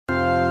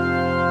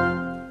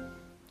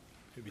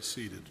be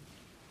seated.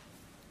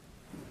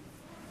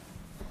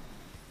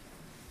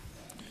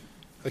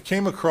 I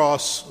came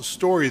across a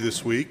story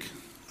this week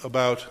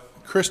about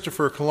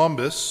Christopher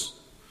Columbus.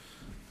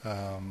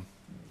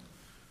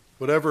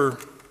 Whatever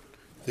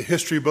the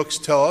history books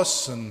tell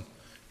us and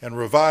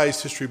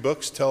revised history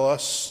books tell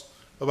us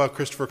about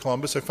Christopher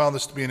Columbus, I found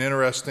this to be an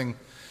interesting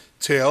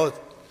tale. It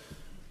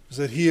was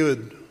that he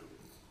had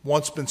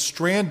once been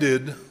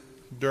stranded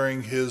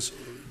during his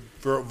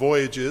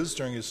voyages,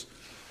 during his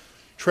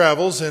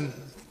travels in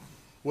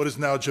what is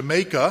now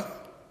Jamaica.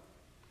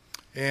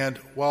 And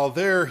while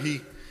there,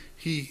 he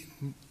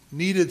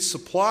needed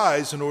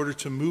supplies in order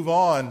to move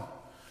on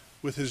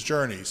with his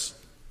journeys.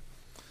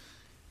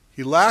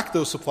 He lacked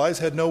those supplies,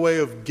 had no way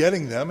of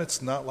getting them.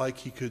 It's not like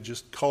he could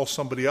just call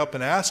somebody up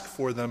and ask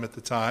for them at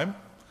the time.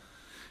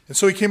 And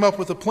so he came up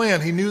with a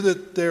plan. He knew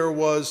that there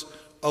was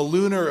a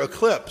lunar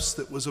eclipse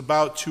that was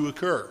about to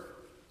occur.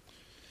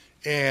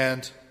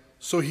 And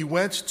so he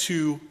went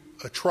to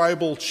a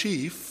tribal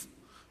chief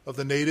of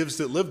the natives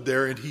that lived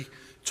there, and he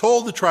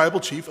told the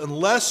tribal chief,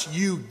 "Unless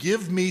you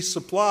give me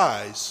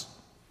supplies,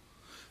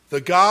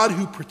 the God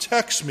who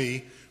protects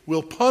me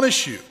will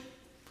punish you,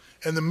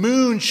 and the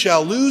moon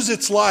shall lose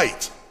its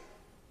light."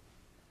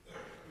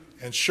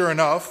 And sure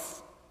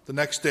enough, the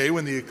next day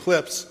when the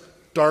eclipse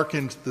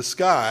darkened the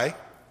sky,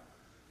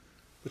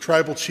 the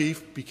tribal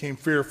chief became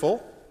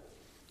fearful,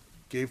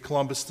 gave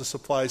Columbus the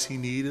supplies he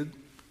needed,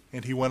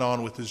 and he went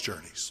on with his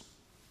journeys.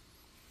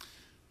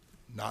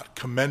 Not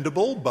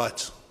commendable,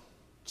 but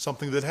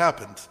something that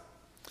happened.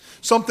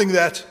 Something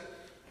that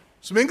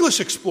some English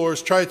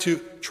explorers tried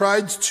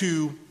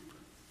to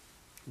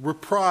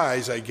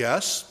reprise, I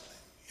guess,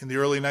 in the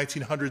early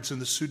 1900s in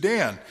the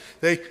Sudan.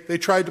 They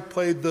tried to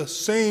play the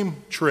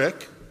same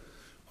trick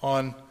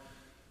on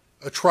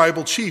a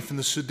tribal chief in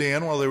the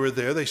Sudan while they were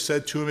there. They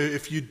said to him,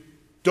 "If you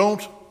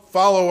don't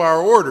follow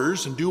our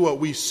orders and do what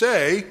we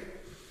say,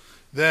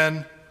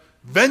 then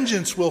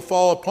vengeance will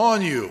fall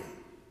upon you,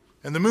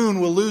 and the moon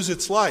will lose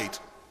its light."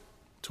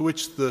 To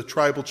which the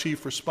tribal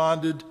chief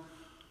responded,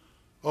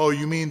 "Oh,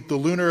 you mean the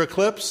lunar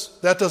eclipse?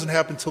 That doesn't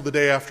happen till the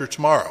day after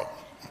tomorrow."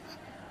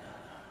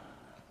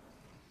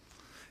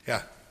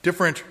 Yeah,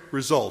 different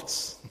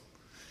results.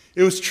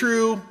 It was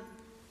true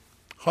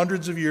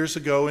hundreds of years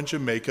ago in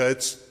Jamaica.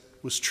 It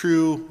was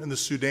true in the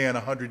Sudan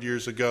 100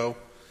 years ago.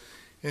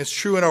 And it's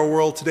true in our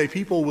world today.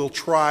 People will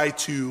try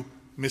to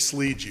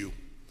mislead you.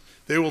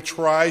 They will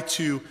try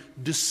to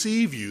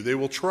deceive you. They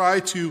will try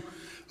to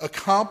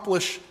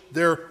accomplish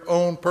their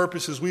own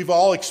purposes. We've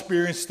all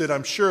experienced it,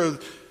 I'm sure.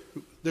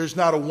 There's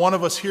not a one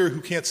of us here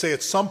who can't say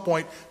at some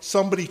point,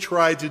 somebody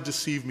tried to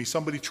deceive me.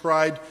 Somebody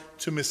tried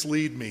to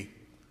mislead me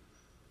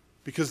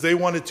because they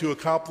wanted to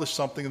accomplish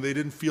something and they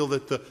didn't feel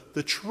that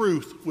the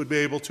truth would be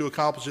able to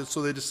accomplish it,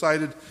 so they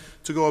decided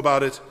to go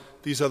about it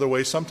these other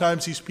ways.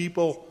 Sometimes these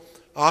people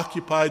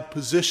occupied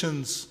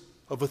positions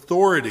of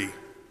authority.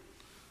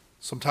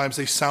 Sometimes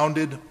they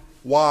sounded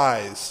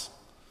wise.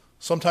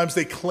 Sometimes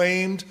they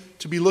claimed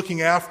to be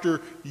looking after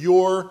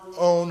your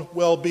own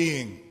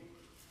well-being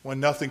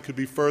when nothing could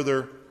be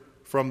further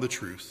from the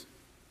truth.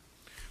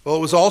 Well, it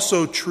was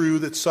also true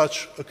that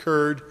such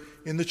occurred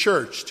in the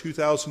church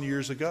 2,000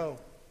 years ago.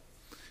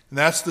 And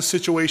that's the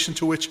situation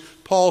to which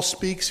Paul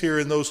speaks here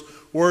in those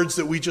words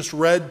that we just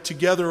read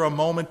together a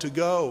moment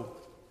ago,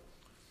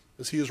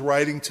 as he is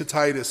writing to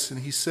Titus.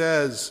 And he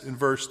says in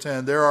verse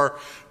 10, "There are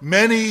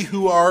many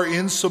who are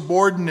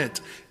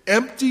insubordinate,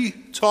 empty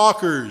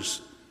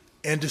talkers,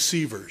 and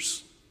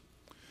deceivers."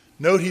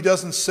 Note, he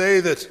doesn't say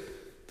that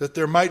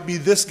there might be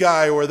this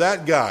guy or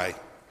that guy.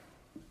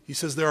 He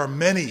says there are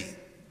many.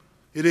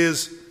 It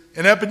is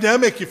an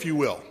epidemic, if you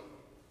will.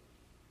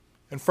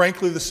 And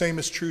frankly, the same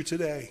is true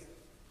today.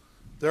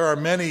 There are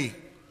many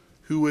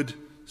who would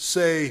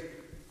say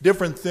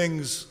different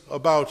things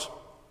about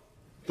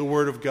the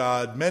Word of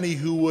God, many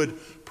who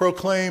would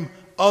proclaim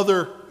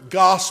other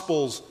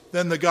gospels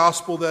than the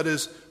gospel that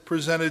is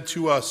presented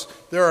to us.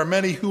 There are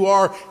many who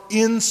are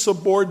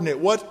insubordinate.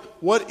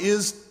 What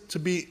is to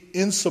be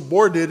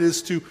insubordinate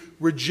is to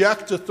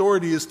reject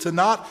authority, is to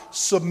not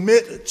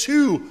submit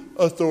to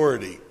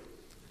authority.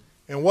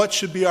 And what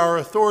should be our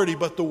authority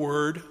but the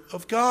Word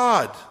of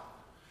God?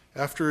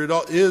 After it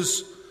all,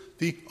 is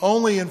the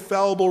only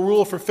infallible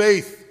rule for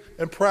faith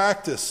and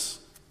practice.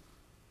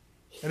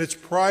 And its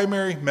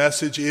primary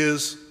message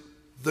is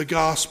the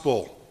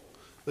gospel.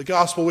 The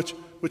gospel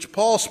which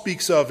Paul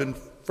speaks of in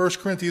 1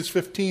 Corinthians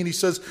 15. He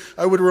says,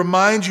 "I would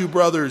remind you,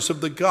 brothers, of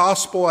the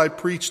gospel I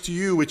preached to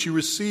you, which you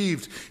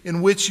received,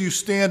 in which you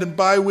stand, and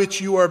by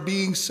which you are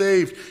being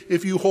saved,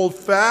 if you hold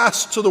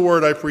fast to the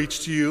word I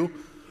preached to you,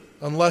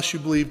 unless you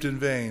believed in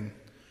vain.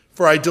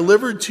 For I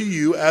delivered to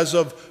you as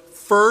of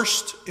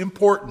first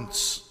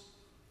importance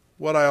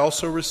what I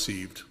also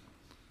received."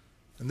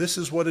 And this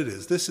is what it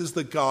is. This is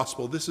the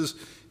gospel. This is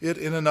it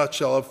in a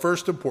nutshell, of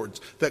first importance.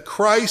 That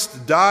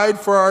Christ died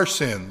for our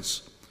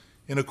sins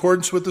in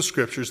accordance with the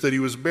Scriptures, that he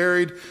was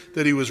buried,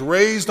 that he was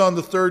raised on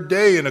the third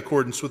day in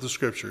accordance with the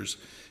Scriptures,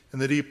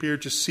 and that he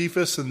appeared to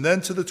Cephas and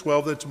then to the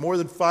 12, then to more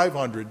than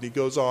 500. And he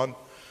goes on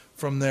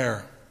from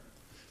there.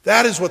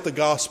 That is what the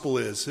gospel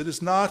is. It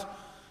is not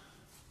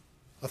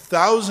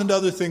 1,000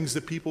 other things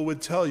that people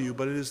would tell you,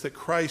 but it is that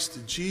Christ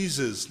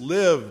Jesus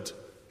lived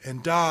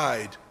and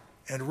died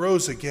and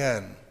rose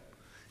again,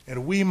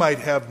 and we might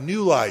have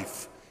new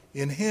life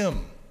in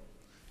him.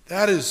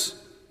 That is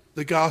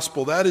the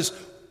gospel. That is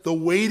the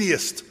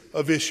weightiest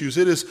of issues.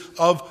 It is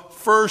of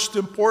first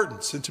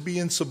importance. And to be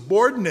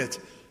insubordinate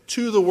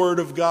to the Word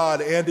of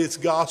God and its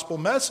gospel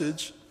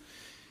message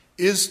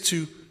is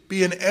to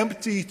be an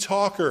empty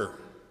talker.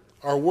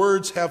 Our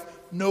words have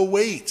no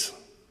weight,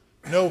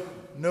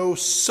 no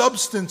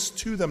substance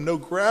to them, no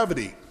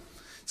gravity.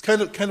 It's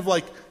kind of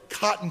like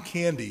cotton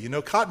candy. You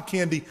know, cotton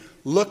candy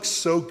looks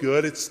so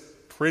good. It's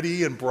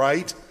pretty and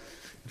bright.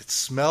 It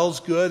smells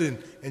good,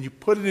 and you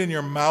put it in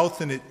your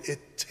mouth, and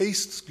it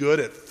tastes good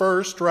at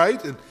first,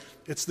 right? And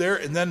it's there,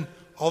 and then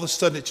all of a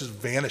sudden it just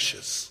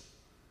vanishes,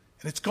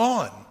 and it's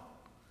gone.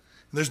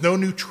 And there's no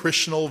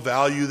nutritional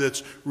value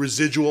that's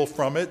residual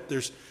from it.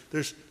 There's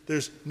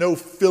no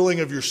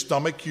filling of your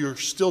stomach. You're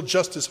still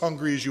just as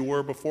hungry as you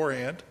were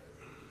beforehand.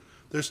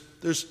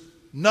 There's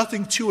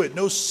nothing to it,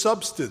 no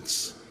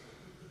substance.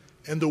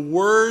 And the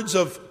words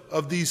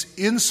of these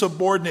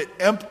insubordinate,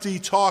 empty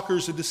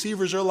talkers and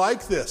deceivers are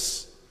like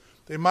this.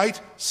 They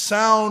might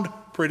sound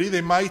pretty,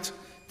 they might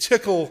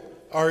tickle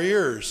our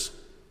ears,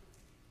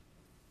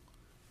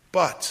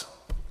 but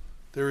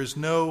there is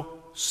no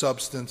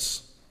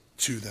substance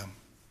to them.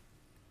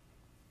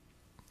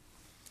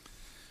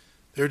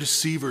 They're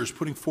deceivers,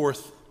 putting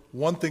forth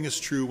one thing is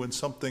true when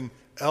something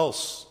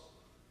else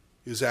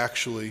is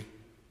actually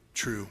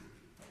true.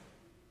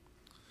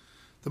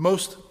 The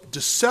most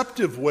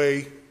deceptive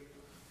way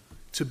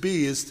to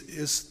be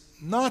is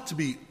not to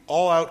be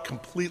all out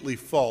completely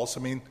false. I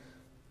mean,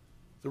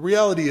 the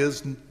reality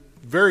is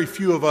very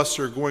few of us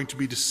are going to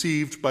be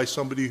deceived by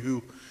somebody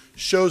who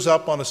shows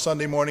up on a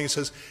Sunday morning and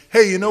says,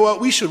 hey, you know what,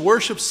 we should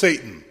worship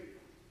Satan.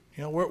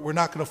 You know, we're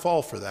not going to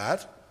fall for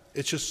that.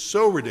 It's just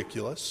so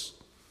ridiculous,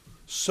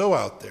 so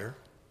out there.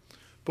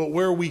 But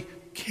where we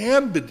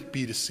can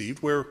be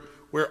deceived, where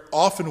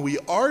often we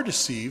are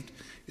deceived,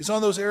 is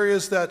on those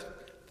areas that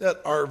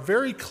are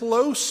very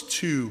close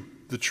to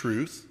the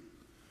truth,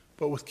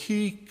 but with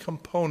key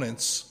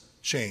components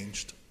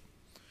changed.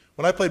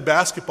 When I played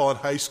basketball in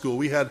high school,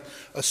 we had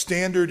a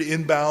standard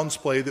inbounds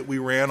play that we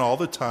ran all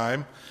the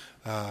time.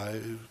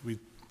 We'd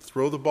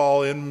throw the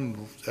ball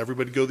in,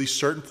 everybody go these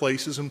certain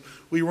places, and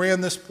we ran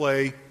this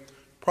play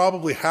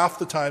probably half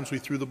the times we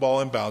threw the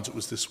ball inbounds. It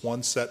was this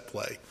one set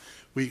play.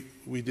 We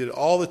did it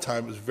all the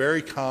time. It was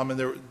very common.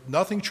 There was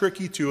nothing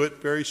tricky to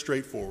it, very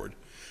straightforward.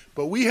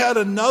 But we had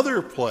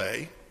another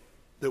play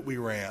that we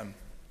ran.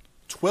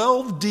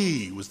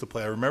 12D was the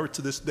play. I remember it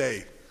to this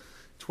day.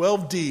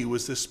 12D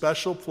was this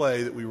special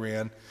play that we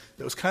ran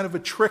that was kind of a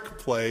trick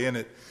play, and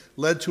it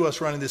led to us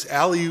running this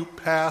alley-oop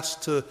pass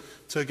to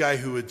a guy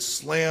who would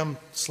slam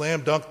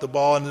dunk the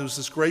ball, and it was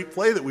this great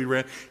play that we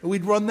ran. And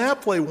we'd run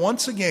that play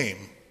once a game.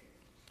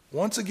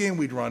 Once a game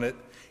we'd run it,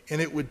 and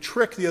it would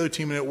trick the other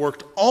team, and it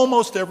worked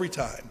almost every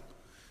time.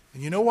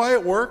 And you know why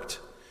it worked?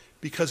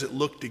 Because it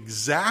looked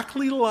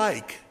exactly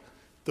like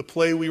the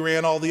play we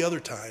ran all the other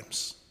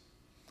times.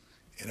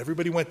 And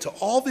everybody went to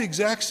all the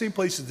exact same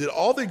places, did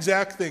all the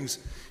exact things,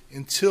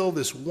 until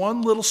this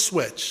one little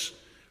switch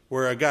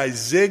where a guy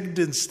zigged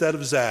instead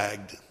of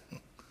zagged.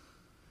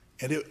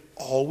 And it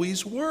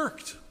always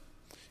worked.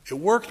 It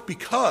worked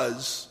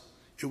because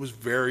it was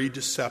very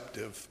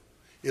deceptive.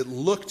 It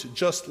looked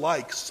just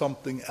like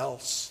something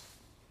else.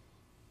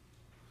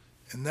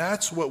 And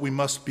that's what we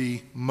must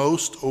be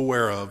most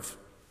aware of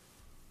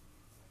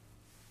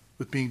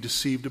with being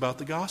deceived about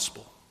the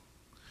gospel.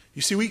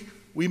 You see,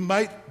 we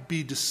might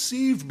be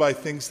deceived by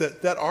things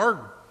that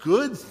are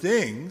good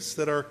things,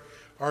 that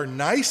are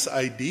nice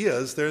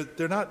ideas.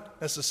 They're not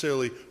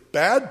necessarily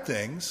bad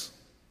things,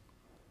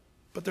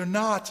 but they're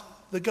not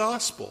the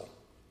gospel.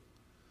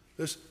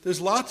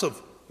 There's lots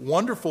of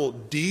wonderful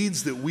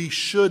deeds that we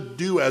should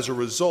do as a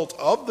result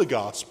of the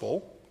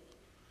gospel.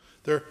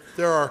 There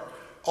are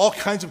all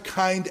kinds of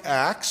kind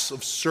acts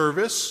of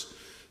service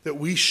that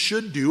we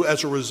should do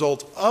as a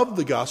result of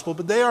the gospel,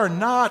 but they are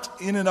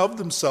not in and of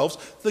themselves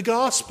the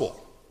gospel.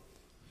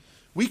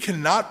 We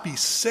cannot be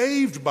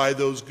saved by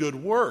those good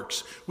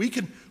works. We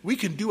can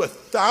do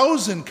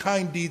 1,000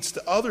 kind deeds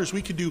to others.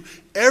 We can do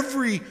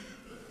every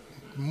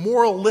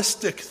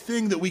moralistic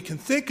thing that we can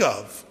think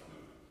of.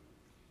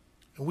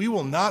 And we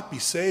will not be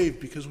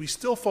saved because we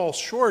still fall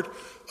short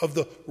of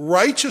the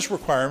righteous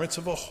requirements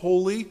of a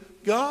holy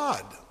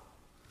God.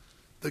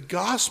 The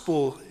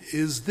gospel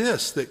is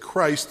this, that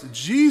Christ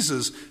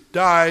Jesus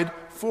died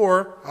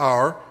for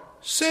our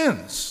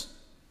sins.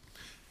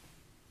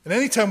 And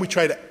anytime we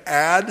try to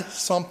add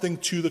something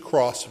to the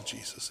cross of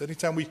Jesus,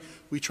 anytime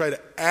we try to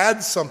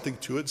add something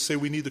to it and say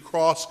we need the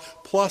cross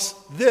plus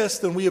this,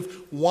 then we have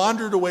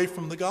wandered away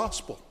from the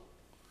gospel.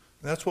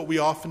 And that's what we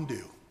often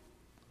do.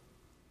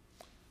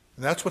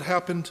 And that's what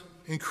happened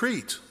in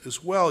Crete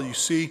as well. You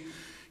see,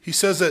 he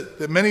says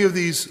that many of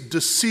these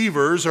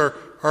deceivers are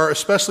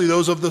especially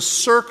those of the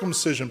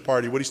circumcision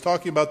party. What he's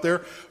talking about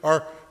there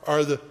are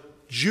the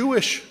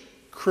Jewish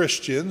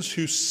Christians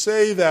who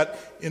say that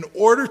in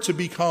order to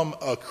become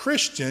a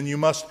Christian, you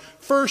must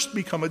first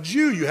become a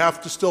Jew. You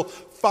have to still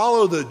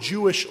follow the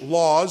Jewish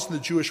laws and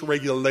the Jewish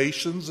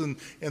regulations and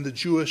the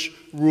Jewish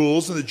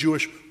rules and the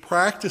Jewish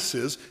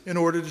practices in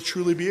order to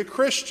truly be a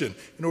Christian,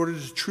 in order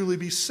to truly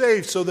be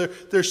saved. So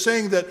they're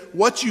saying that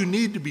what you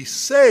need to be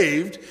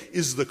saved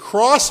is the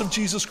cross of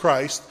Jesus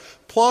Christ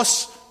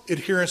plus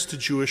adherence to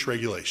Jewish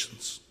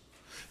regulations.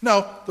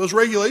 Now, those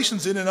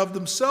regulations in and of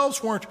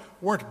themselves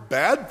weren't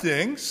bad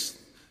things.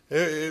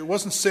 It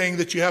wasn't saying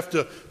that you have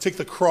to take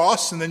the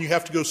cross and then you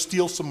have to go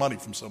steal some money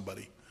from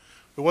somebody.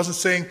 It wasn't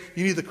saying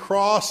you need the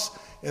cross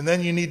and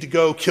then you need to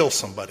go kill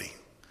somebody.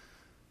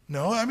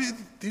 No, I mean,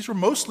 these were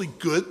mostly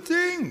good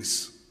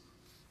things.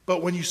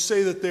 But when you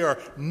say that they are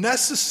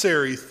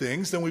necessary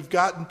things, then we've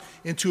gotten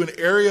into an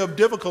area of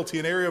difficulty,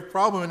 an area of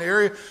problem, an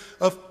area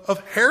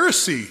of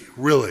heresy,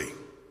 really.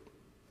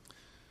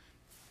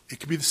 It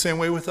could be the same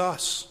way with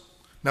us.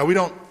 Now, we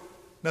don't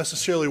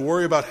necessarily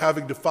worry about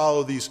having to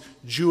follow these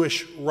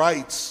Jewish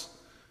rites,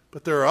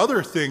 but there are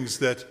other things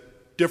that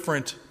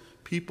different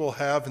people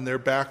have in their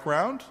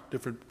background,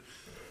 different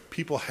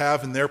people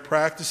have in their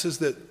practices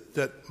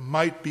that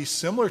might be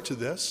similar to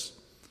this.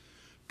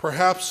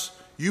 Perhaps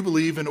you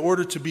believe in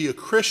order to be a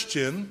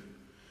Christian,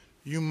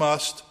 you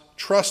must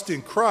trust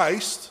in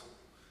Christ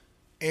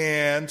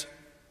and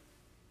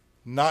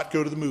not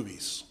go to the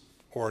movies,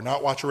 or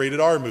not watch a rated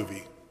R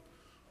movie,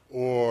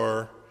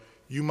 or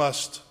you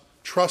must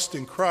trust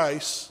in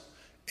Christ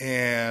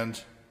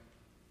and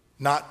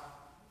not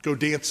go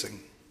dancing,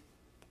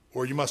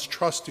 or you must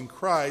trust in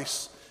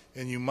Christ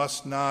and you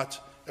must not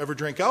ever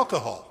drink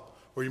alcohol,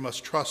 or you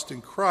must trust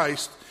in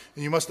Christ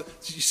and you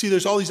see,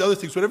 there's all these other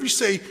things. Whatever you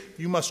say,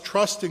 you must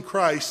trust in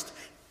Christ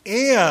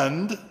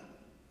and ...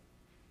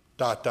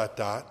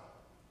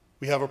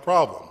 we have a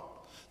problem.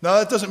 Now,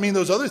 that doesn't mean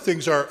those other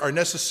things are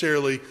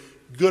necessarily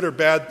good or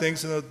bad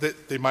things, and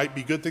they might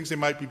be good things, they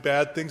might be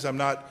bad things. I'm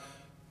not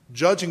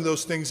judging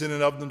those things in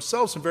and of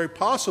themselves, and very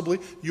possibly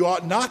you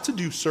ought not to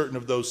do certain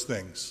of those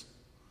things.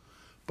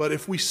 But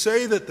if we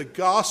say that the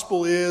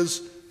gospel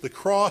is the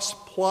cross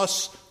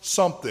plus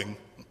something,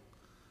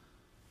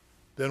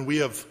 then we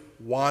have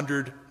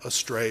wandered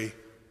astray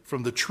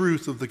from the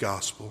truth of the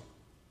gospel.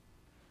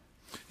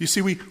 You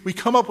see, we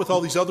come up with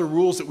all these other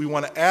rules that we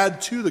want to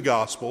add to the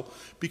gospel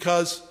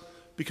because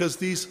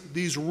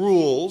these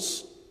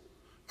rules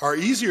are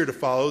easier to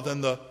follow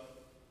than the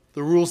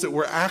rules that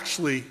we're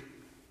actually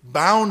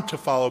bound to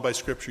follow by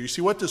Scripture. You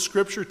see, what does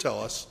Scripture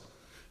tell us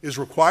is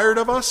required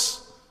of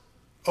us?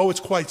 Oh, it's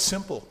quite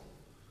simple.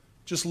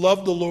 Just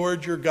love the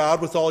Lord your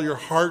God with all your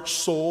heart,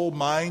 soul,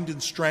 mind,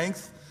 and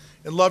strength,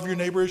 and love your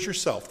neighbor as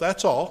yourself.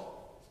 That's all.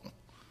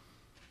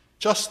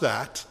 Just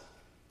that.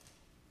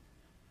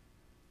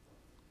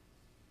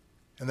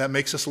 And that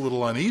makes us a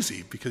little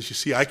uneasy because, you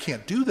see, I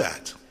can't do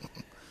that.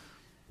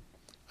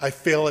 I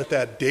fail at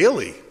that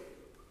daily,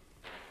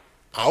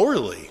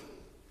 hourly,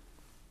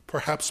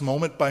 perhaps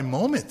moment by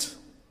moment.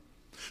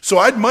 So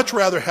I'd much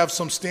rather have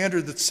some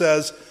standard that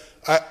says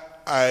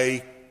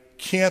I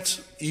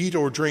can't eat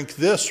or drink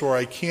this, or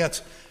I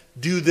can't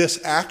do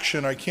this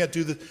action, or I can't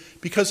do this,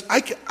 because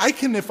I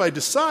can, if I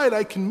decide,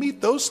 I can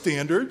meet those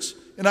standards,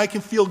 and I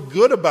can feel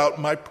good about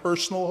my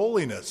personal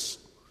holiness.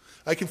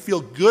 I can feel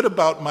good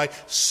about my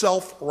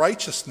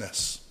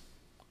self-righteousness.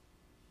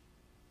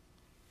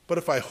 But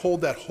if I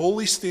hold that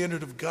holy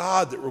standard of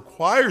God that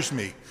requires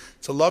me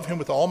to love him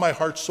with all my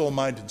heart, soul,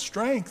 mind, and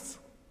strength,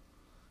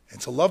 and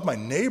to love my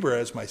neighbor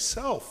as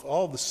myself,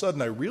 all of a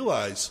sudden I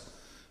realize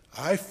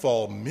I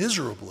fall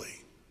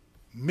miserably,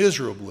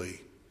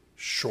 miserably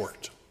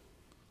short.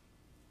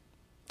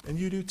 And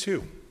you do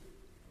too.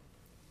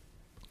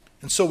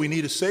 And so we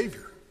need a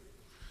Savior.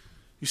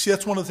 You see,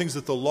 that's one of the things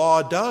that the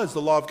law does.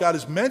 The law of God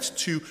is meant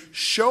to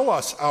show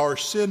us our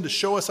sin, to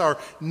show us our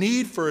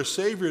need for a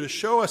Savior, to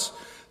show us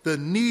the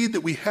need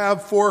that we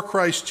have for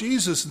Christ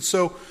Jesus. And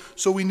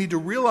so we need to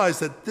realize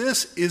that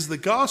this is the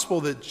gospel,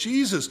 that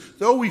Jesus,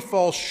 though we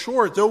fall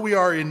short, though we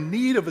are in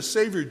need of a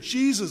Savior,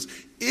 Jesus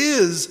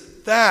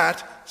is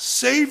that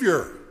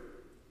Savior.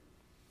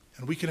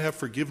 And we can have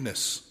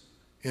forgiveness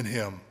in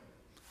him.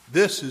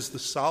 This is the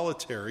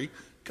solitary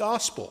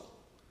gospel.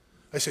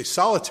 I say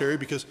solitary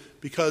because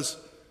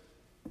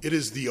it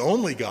is the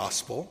only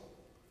gospel.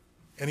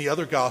 Any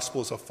other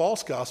gospel is a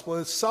false gospel,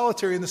 and it's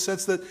solitary in the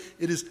sense that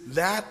it is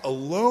that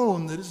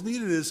alone that is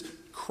needed. It is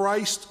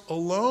Christ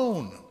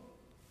alone.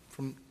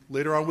 From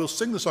later on we'll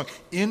sing the song,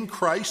 In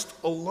Christ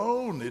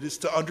Alone. It is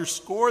to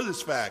underscore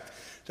this fact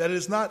that it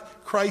is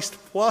not Christ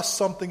plus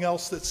something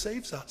else that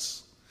saves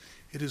us.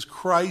 It is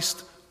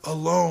Christ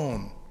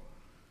alone.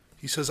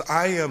 He says,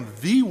 I am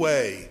the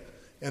way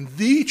and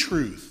the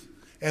truth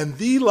and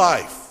the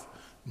life.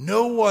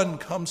 No one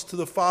comes to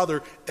the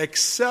Father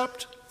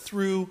except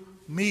through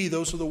me.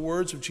 Those are the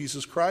words of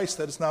Jesus Christ.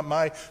 That is not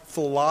my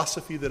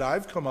philosophy that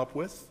I've come up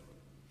with.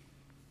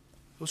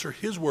 Those are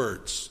his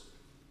words.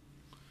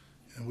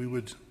 And we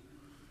would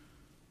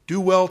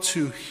do well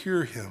to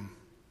hear him.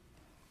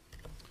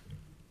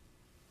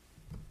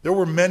 There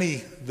were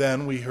many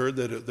then, we heard,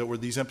 that were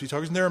these empty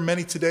talkers. And there are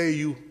many today.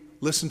 You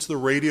listen to the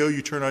radio,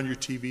 you turn on your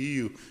TV,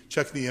 you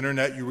check the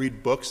internet, you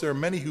read books. There are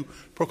many who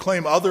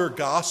proclaim other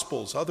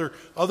gospels,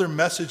 other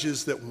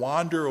messages that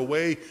wander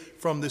away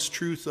from this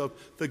truth of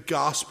the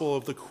gospel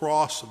of the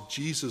cross of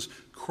Jesus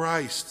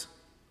Christ.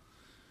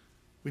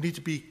 We need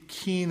to be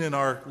keen in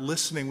our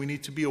listening. We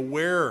need to be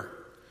aware.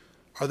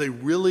 Are they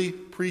really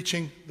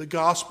preaching the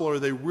gospel? Are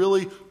they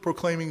really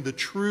proclaiming the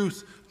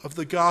truth of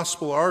the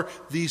gospel? Are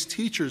these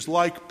teachers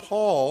like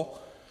Paul,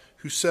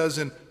 who says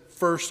in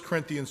 1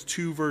 Corinthians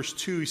 2, verse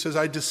 2, he says,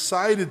 I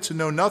decided to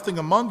know nothing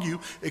among you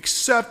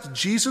except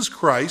Jesus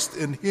Christ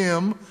and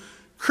him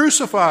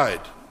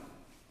crucified?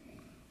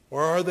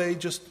 Or are they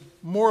just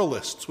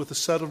moralists with a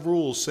set of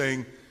rules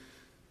saying,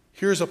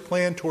 here's a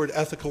plan toward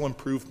ethical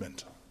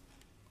improvement?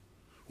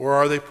 Or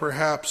are they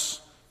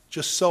perhaps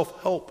just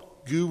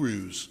self-help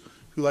gurus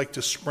who like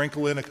to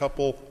sprinkle in a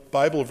couple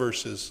Bible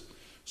verses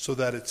so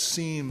that it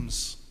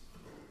seems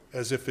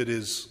as if it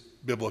is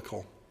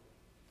biblical?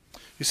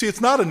 You see,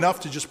 it's not enough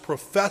to just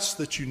profess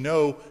that you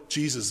know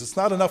Jesus. It's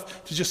not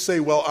enough to just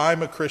say, well,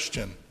 I'm a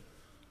Christian.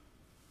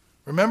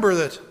 Remember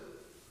that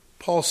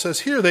Paul says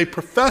here, they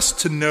profess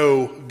to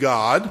know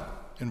God,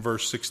 in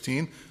verse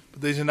 16,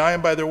 but they deny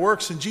him by their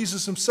works. And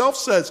Jesus himself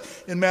says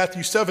in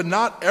Matthew 7,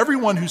 not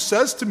everyone who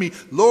says to me,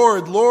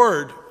 Lord,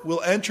 Lord,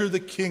 will enter the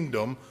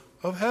kingdom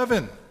of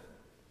heaven.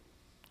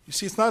 You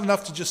see, it's not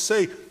enough to just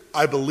say,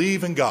 I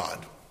believe in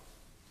God,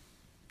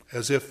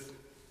 as if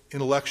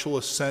intellectual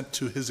assent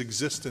to his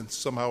existence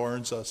somehow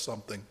earns us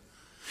something.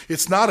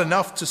 It's not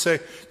enough to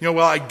say, well,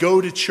 I go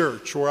to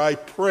church, or I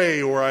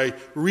pray, or I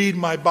read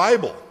my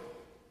Bible.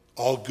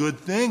 All good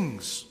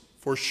things,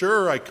 for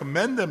sure, I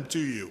commend them to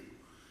you.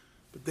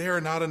 But they are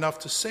not enough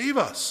to save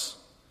us.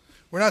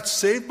 We're not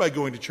saved by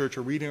going to church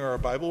or reading our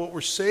Bible. What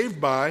we're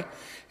saved by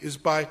is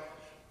by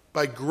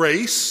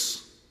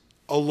grace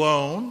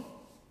alone,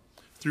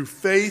 through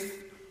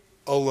faith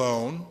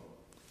alone,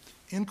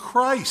 in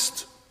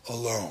Christ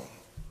alone.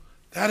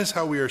 That is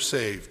how we are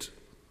saved.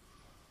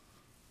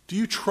 Do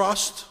you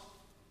trust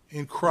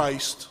in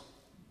Christ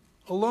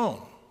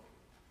alone?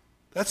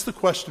 That's the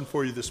question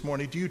for you this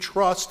morning. Do you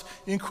trust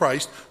in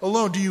Christ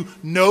alone? Do you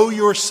know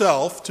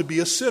yourself to be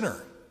a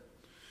sinner?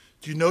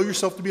 Do you know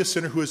yourself to be a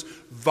sinner who has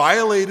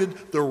violated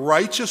the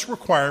righteous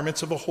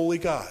requirements of a holy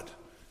God?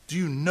 Do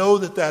you know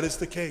that that is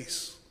the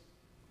case?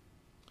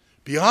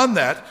 Beyond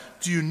that,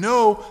 do you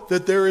know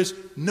that there is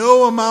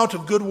no amount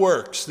of good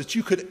works that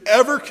you could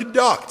ever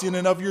conduct in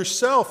and of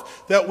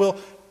yourself that will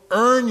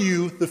earn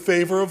you the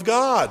favor of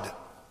God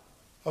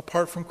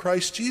apart from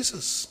Christ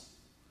Jesus?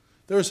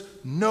 There's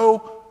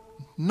no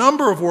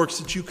number of works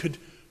that you could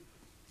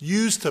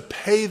use to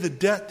pay the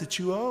debt that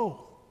you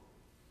owe.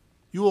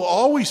 You will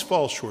always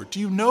fall short. Do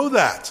you know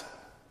that?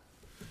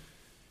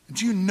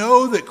 Do you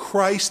know that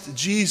Christ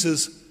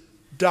Jesus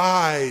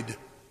died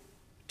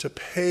to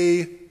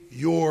pay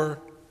your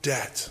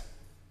debt?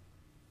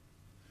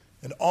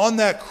 And on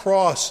that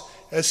cross,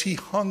 as he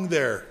hung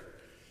there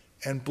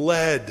and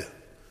bled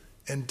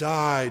and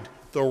died,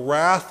 the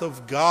wrath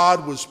of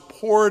God was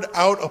poured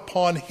out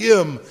upon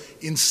him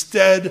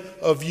instead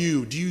of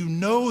you. Do you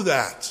know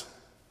that?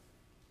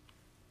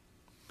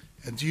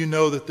 And do you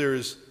know that there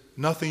is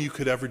nothing you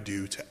could ever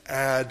do to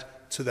add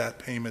to that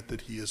payment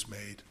that he has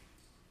made?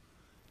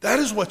 That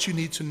is what you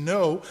need to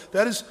know.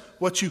 That is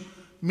what you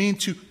mean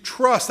to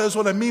trust. That is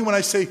what I mean when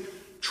I say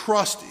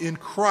trust in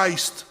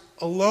Christ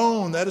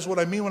alone. That is what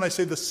I mean when I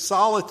say the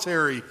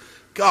solitary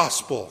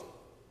gospel.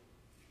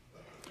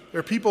 There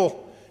are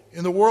people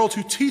in the world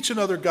who teach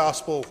another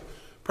gospel,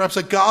 perhaps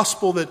a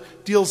gospel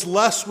that deals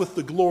less with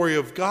the glory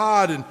of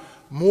God and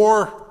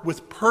more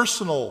with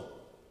personal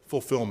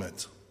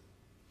fulfillment.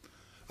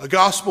 A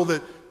gospel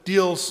that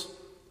deals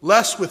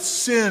less with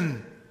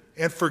sin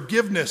and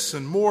forgiveness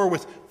and more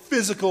with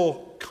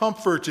physical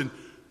comfort and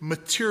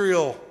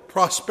material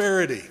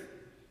prosperity.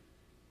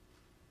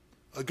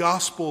 A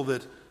gospel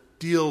that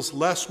deals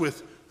less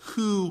with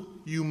who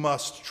you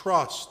must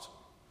trust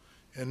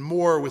and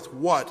more with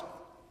what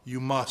you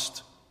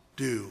must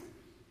do.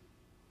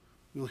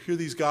 We'll hear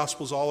these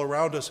gospels all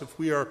around us. If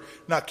we are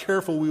not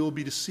careful, we will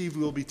be deceived.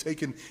 We will be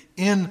taken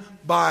in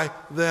by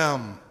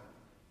them.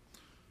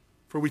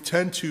 For we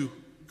tend to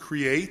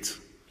create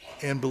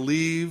and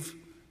believe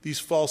these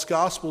false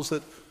gospels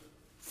that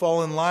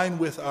fall in line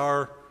with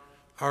our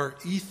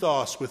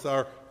ethos, with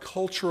our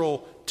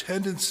cultural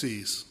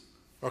tendencies,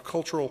 our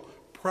cultural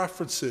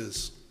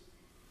preferences.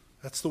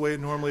 That's the way it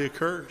normally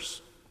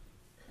occurs.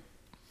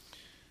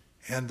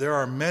 And there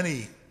are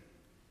many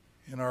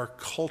in our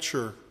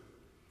culture,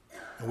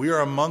 and we are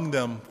among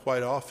them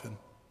quite often,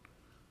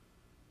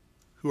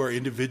 who are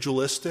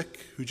individualistic,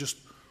 who just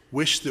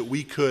wish that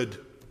we could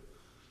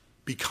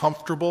be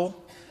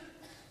comfortable,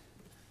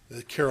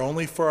 that care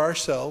only for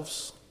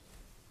ourselves,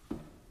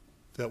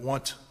 that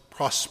want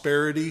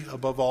prosperity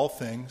above all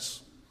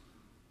things,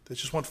 that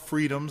just want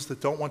freedoms,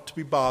 that don't want to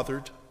be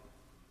bothered.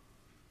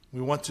 We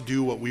want to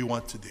do what we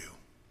want to do.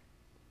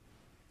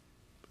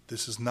 But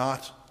this is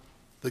not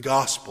the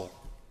gospel.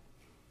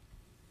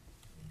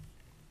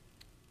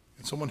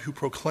 and someone who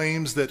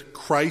proclaims that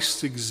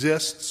Christ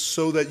exists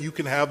so that you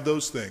can have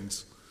those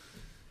things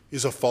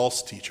is a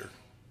false teacher.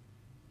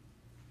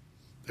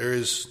 There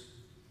is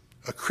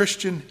a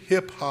Christian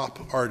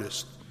hip-hop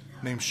artist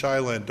named Shai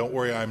Linne. Don't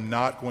worry, I'm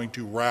not going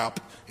to rap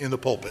in the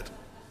pulpit.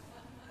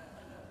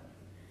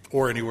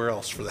 Or anywhere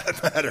else for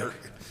that matter.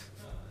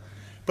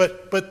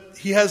 But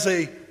he has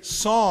a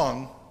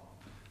song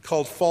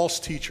called False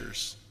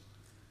Teachers.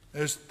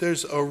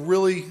 There's a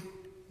really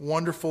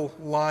wonderful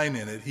line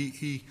in it.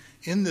 He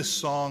in this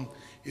song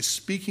is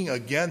speaking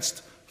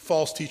against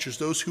false teachers,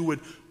 those who would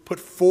put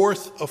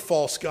forth a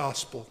false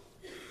gospel.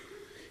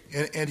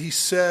 And he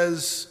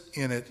says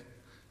in it,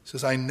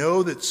 I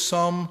know that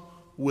some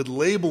would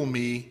label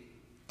me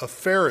a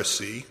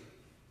Pharisee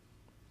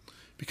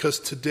because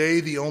today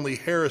the only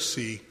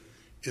heresy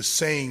is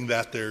saying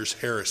that there's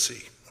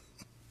heresy.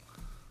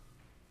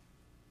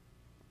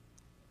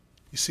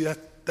 You see,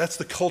 that's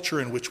the culture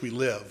in which we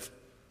live.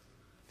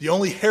 The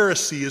only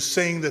heresy is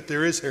saying that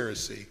there is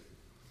heresy.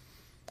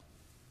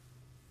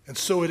 And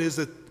so it is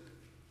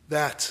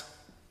that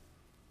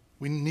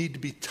we need to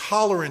be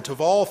tolerant of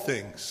all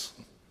things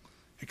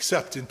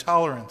except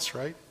intolerance,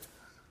 right?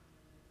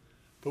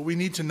 But we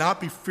need to not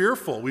be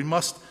fearful. We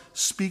must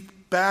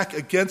speak back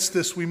against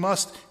this. We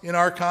must, in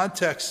our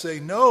context, say,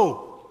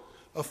 no,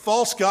 a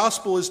false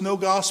gospel is no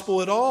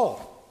gospel at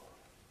all.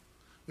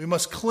 We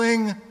must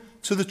cling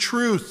to the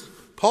truth.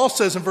 Paul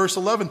says in verse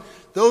 11,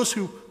 those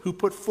who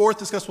put forth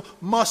this gospel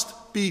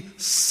must be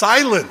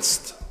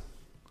silenced.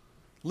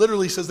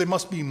 Literally says they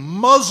must be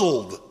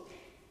muzzled.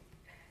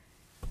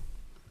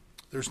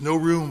 There's no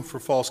room for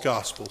false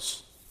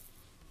gospels.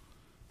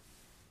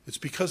 It's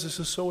because this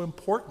is so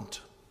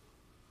important.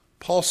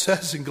 Paul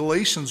says in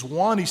Galatians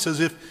 1, he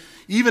says,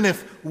 even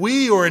if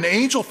we or an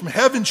angel from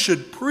heaven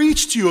should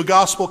preach to you a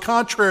gospel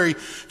contrary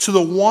to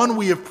the one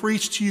we have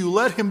preached to you,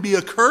 let him be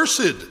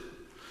accursed.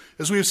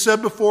 As we have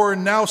said before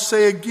and now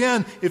say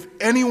again, if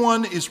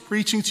anyone is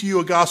preaching to you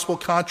a gospel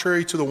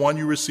contrary to the one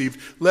you received,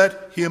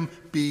 let him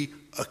be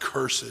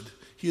accursed.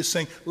 He is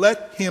saying,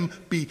 let him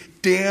be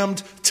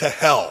damned to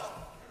hell.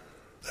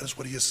 That is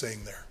what he is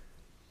saying there.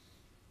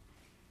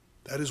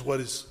 That is what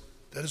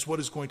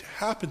is going to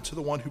happen to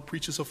the one who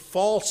preaches a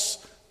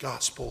false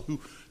gospel, who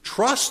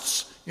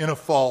trusts in a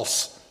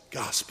false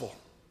gospel.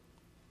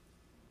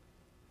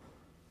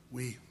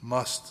 We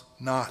must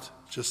not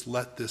just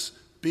let this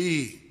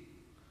be.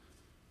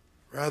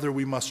 Rather,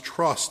 we must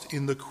trust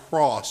in the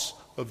cross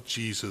of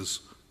Jesus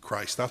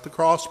Christ. Not the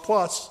cross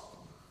plus,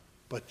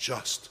 but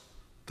just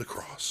the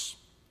cross.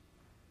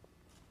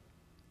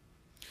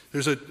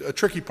 There's a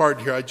tricky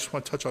part here I just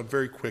want to touch on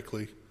very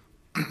quickly.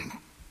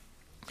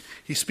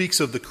 He speaks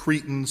of the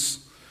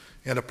Cretans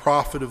and a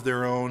prophet of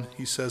their own.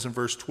 He says in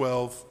verse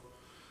 12,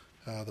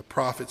 the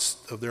prophets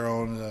of their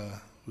own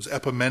was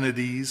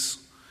Epimenides.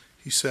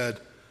 He said,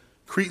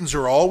 Cretans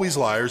are always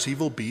liars,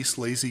 evil beasts,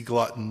 lazy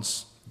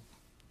gluttons.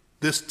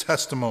 This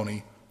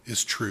testimony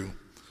is true.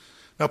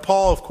 Now,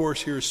 Paul, of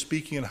course, here is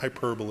speaking in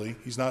hyperbole.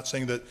 He's not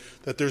saying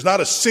that there's not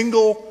a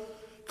single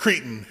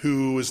Cretan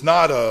who is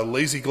not a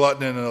lazy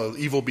glutton and an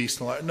evil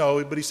beast.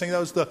 No, but he's saying that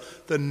was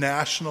the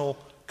national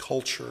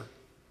culture.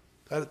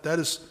 That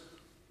is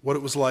what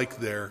it was like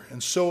there.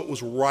 And so it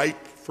was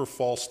ripe for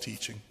false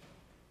teaching.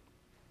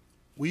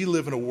 We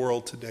live in a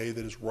world today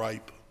that is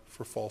ripe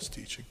for false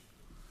teaching.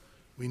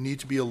 We need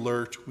to be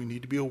alert. We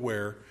need to be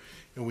aware.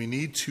 And we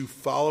need to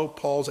follow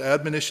Paul's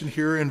admonition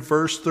here in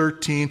verse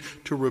 13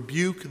 to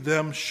rebuke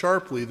them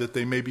sharply that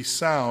they may be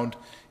sound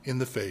in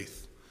the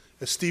faith.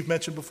 As Steve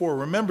mentioned before,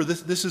 remember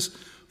this is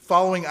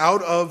following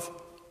out of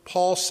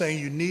Paul saying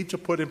you need to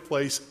put in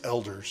place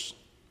elders.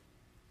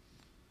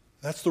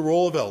 That's the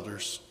role of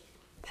elders.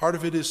 Part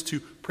of it is to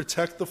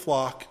protect the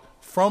flock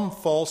from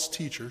false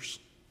teachers.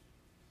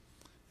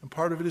 And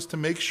part of it is to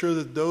make sure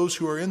that those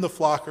who are in the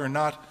flock are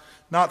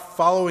not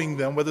following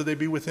them, whether they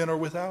be within or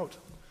without.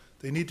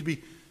 They need to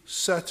be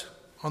set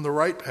on the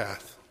right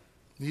path.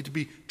 They need to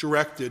be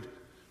directed.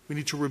 We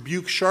need to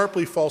rebuke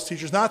sharply false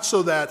teachers, not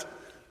so that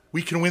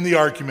we can win the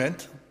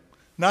argument,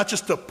 not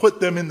just to put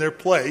them in their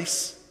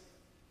place,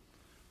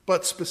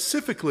 but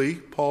specifically,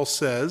 Paul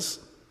says,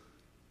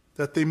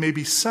 that they may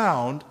be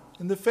sound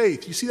in the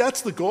faith. You see,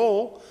 that's the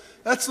goal.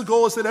 That's the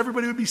goal, is that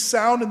everybody would be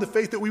sound in the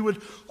faith, that we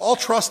would all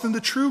trust in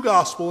the true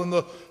gospel, in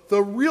the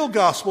real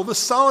gospel, the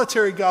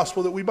solitary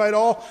gospel, that we might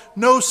all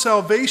know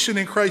salvation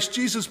in Christ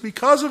Jesus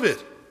because of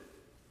it.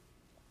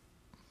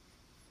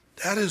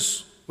 That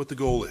is what the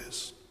goal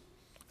is.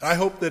 And I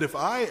hope that if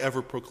I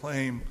ever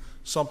proclaim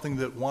something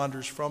that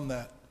wanders from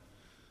that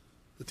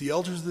the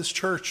elders of this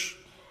church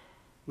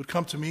would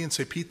come to me and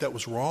say, Pete, that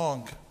was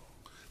wrong.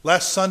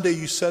 Last Sunday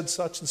you said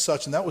such and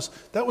such, and that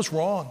was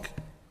wrong.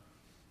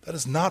 That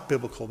is not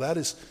biblical. That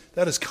is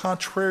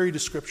contrary to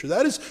Scripture.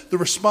 That is the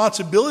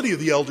responsibility of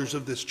the elders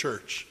of this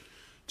church,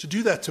 to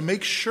do that, to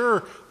make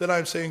sure that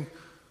I'm saying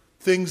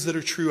things that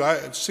are true.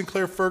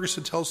 Sinclair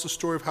Ferguson tells the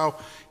story of how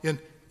in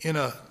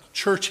a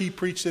church he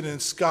preached in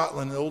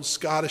Scotland, the old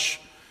Scottish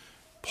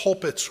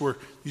pulpits were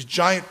these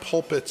giant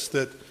pulpits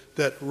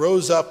that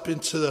rose up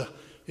into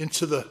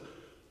the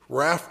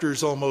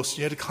rafters almost.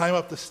 You had to climb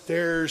up the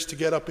stairs to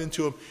get up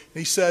into them. And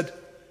he said,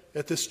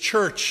 at this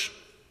church,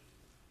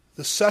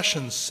 the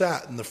sessions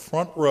sat in the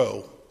front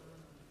row.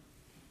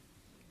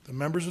 The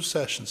members of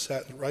session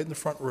sat right in the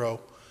front row.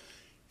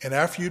 And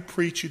after you'd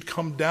preach, you'd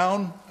come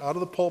down out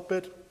of the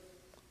pulpit,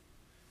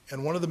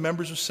 and one of the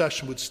members of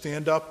session would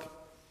stand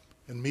up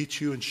and meet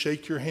you and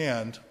shake your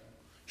hand,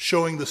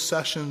 showing the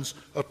session's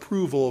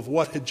approval of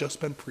what had just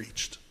been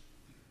preached.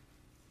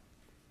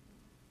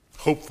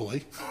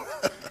 Hopefully.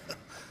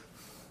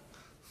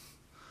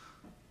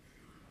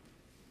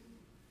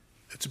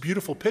 It's a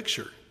beautiful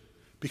picture,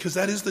 because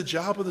that is the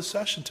job of the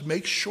session, to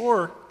make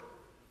sure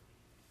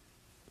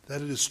that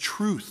it is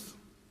truth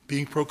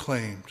being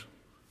proclaimed,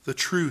 the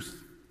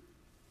truth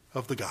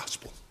of the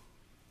gospel.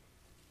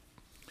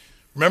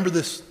 Remember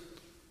this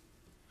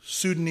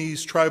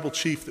Sudanese tribal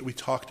chief that we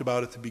talked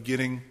about at the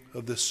beginning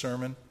of this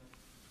sermon?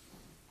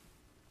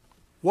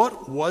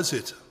 What was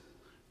it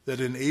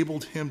that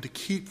enabled him to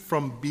keep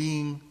from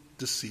being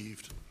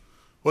deceived?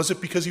 Was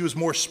it because he was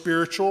more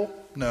spiritual?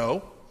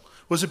 No.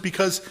 Was it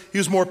because he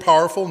was more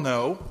powerful?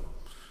 No.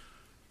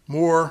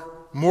 More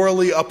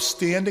morally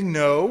upstanding?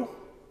 No.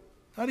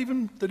 Not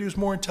even that he was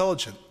more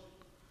intelligent.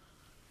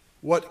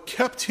 What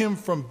kept him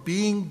from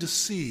being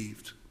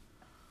deceived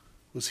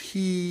was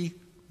he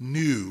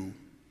knew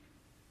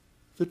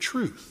the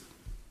truth.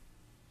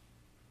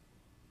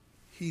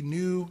 He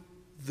knew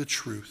the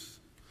truth.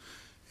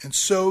 And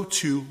so,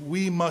 too,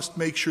 we must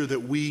make sure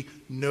that we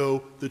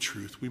know the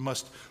truth. We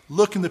must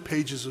look in the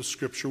pages of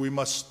Scripture. We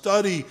must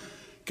study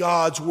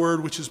God's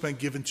word which has been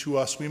given to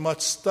us. We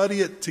must study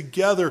it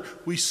together.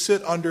 We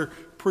sit under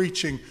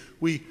preaching.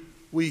 We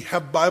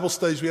have Bible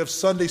studies. We have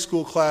Sunday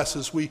school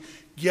classes. We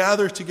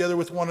gather together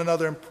with one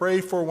another and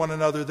pray for one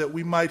another that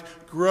we might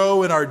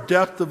grow in our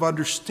depth of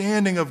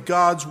understanding of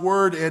God's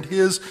word and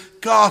his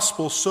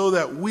gospel, so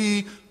that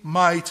we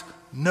might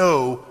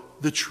know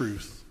the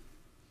truth.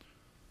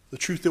 The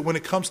truth that when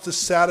it comes to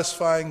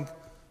satisfying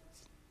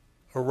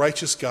a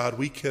righteous God,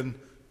 we can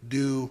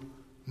do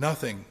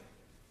nothing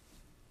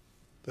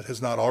that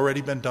has not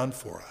already been done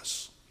for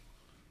us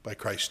by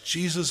Christ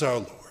Jesus our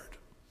Lord.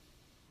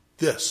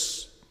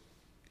 This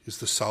is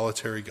the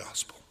solitary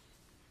gospel.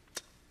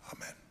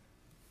 Amen.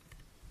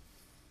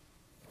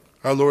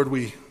 Our Lord,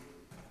 we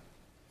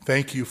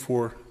thank you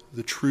for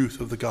the truth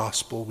of the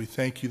gospel. We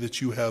thank you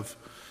that you have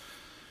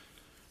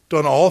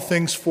done all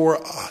things for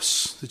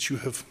us, that you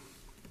have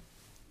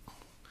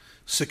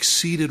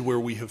succeeded where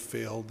we have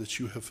failed, that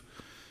you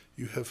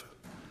have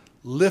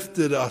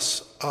lifted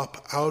us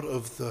up out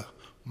of the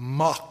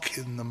muck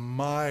and the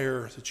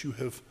mire, that you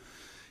have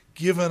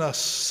given us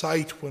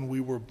sight when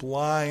we were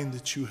blind,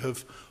 that you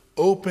have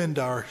opened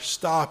our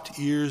stopped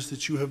ears,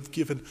 that you have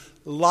given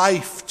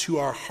life to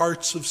our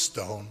hearts of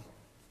stone.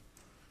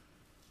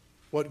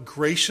 What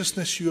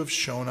graciousness you have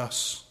shown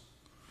us,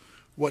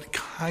 what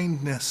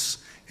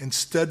kindness and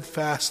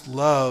steadfast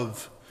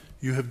love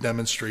you have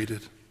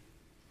demonstrated.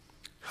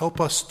 Help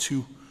us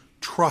to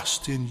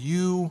trust in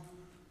you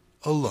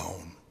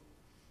alone.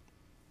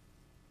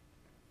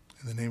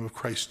 In the name of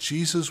Christ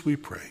Jesus we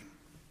pray.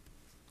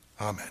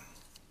 Amen.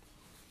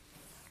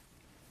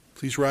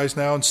 Please rise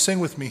now and sing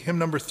with me hymn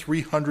number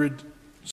 300.